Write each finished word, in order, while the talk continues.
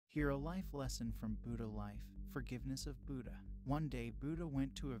Hear a life lesson from Buddha Life, Forgiveness of Buddha. One day, Buddha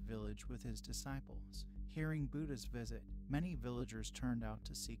went to a village with his disciples. Hearing Buddha's visit, many villagers turned out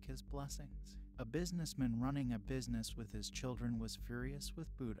to seek his blessings. A businessman running a business with his children was furious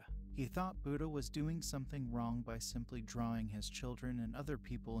with Buddha. He thought Buddha was doing something wrong by simply drawing his children and other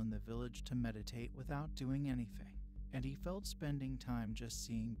people in the village to meditate without doing anything. And he felt spending time just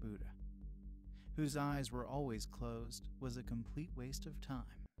seeing Buddha, whose eyes were always closed, was a complete waste of time.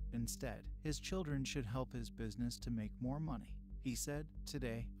 Instead, his children should help his business to make more money. He said,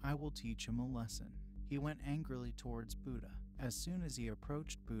 "Today, I will teach him a lesson." He went angrily towards Buddha. As soon as he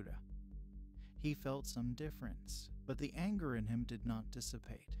approached Buddha, he felt some difference, but the anger in him did not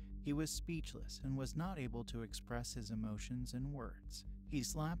dissipate. He was speechless and was not able to express his emotions in words. He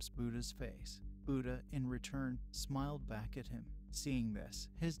slaps Buddha's face. Buddha, in return, smiled back at him. Seeing this,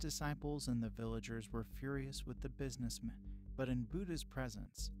 his disciples and the villagers were furious with the businessman. But in Buddha's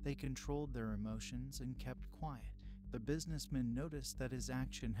presence, they controlled their emotions and kept quiet. The businessman noticed that his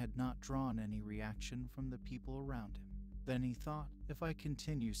action had not drawn any reaction from the people around him. Then he thought, if I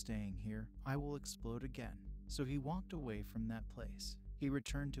continue staying here, I will explode again. So he walked away from that place. He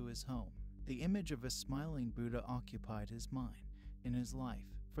returned to his home. The image of a smiling Buddha occupied his mind. In his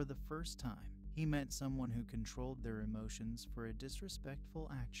life, for the first time, he met someone who controlled their emotions for a disrespectful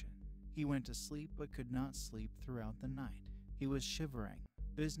action. He went to sleep but could not sleep throughout the night. He was shivering.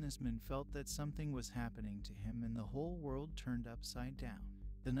 Businessman felt that something was happening to him and the whole world turned upside down.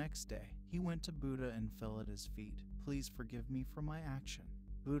 The next day, he went to Buddha and fell at his feet. "Please forgive me for my action."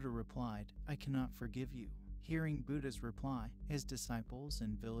 Buddha replied, "I cannot forgive you." Hearing Buddha's reply, his disciples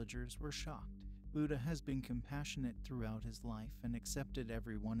and villagers were shocked. Buddha has been compassionate throughout his life and accepted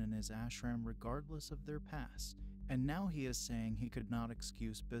everyone in his ashram regardless of their past. And now he is saying he could not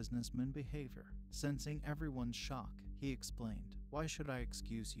excuse businessman behavior. Sensing everyone's shock, he explained, "Why should I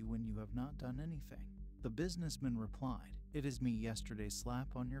excuse you when you have not done anything?" The businessman replied, "It is me yesterday's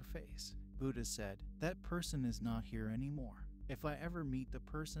slap on your face." Buddha said, "That person is not here anymore. If I ever meet the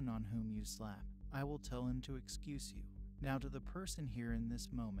person on whom you slap, I will tell him to excuse you. Now to the person here in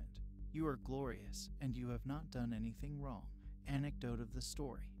this moment, you are glorious and you have not done anything wrong." Anecdote of the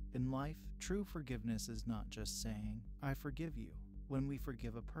story. In life, true forgiveness is not just saying, "I forgive you." When we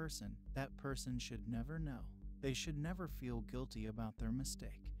forgive a person, that person should never know. They should never feel guilty about their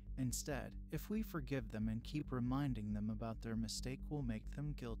mistake. Instead, if we forgive them and keep reminding them about their mistake will make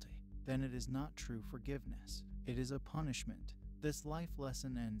them guilty, then it is not true forgiveness. It is a punishment. This life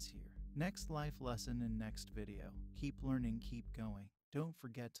lesson ends here. Next life lesson in next video. Keep learning, keep going. Don't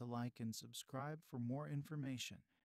forget to like and subscribe for more information.